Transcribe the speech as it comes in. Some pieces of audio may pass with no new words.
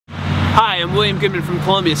I'm William Goodman from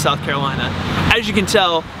Columbia, South Carolina. As you can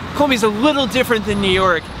tell, Columbia's a little different than New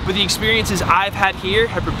York, but the experiences I've had here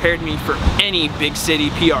have prepared me for any big city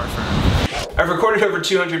PR firm. I've recorded over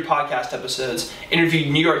 200 podcast episodes,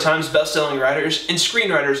 interviewed New York Times bestselling writers and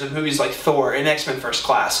screenwriters of movies like Thor and X-Men First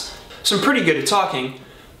Class. So I'm pretty good at talking,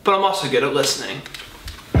 but I'm also good at listening.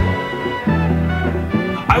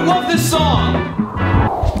 I love this song!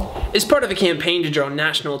 As part of a campaign to draw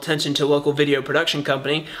national attention to a local video production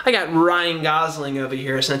company, I got Ryan Gosling over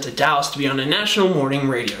here sent to Dallas to be on a national morning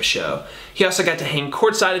radio show. He also got to hang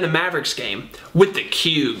courtside at a Mavericks game with the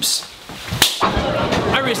Cubes.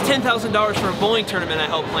 I raised $10,000 for a bowling tournament I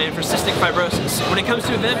helped plan for cystic fibrosis. When it comes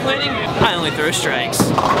to event planning, I only throw strikes.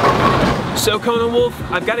 So Cohn Wolfe,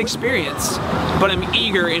 I've got experience, but I'm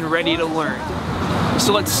eager and ready to learn.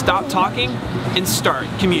 So let's stop talking and start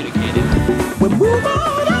communicating.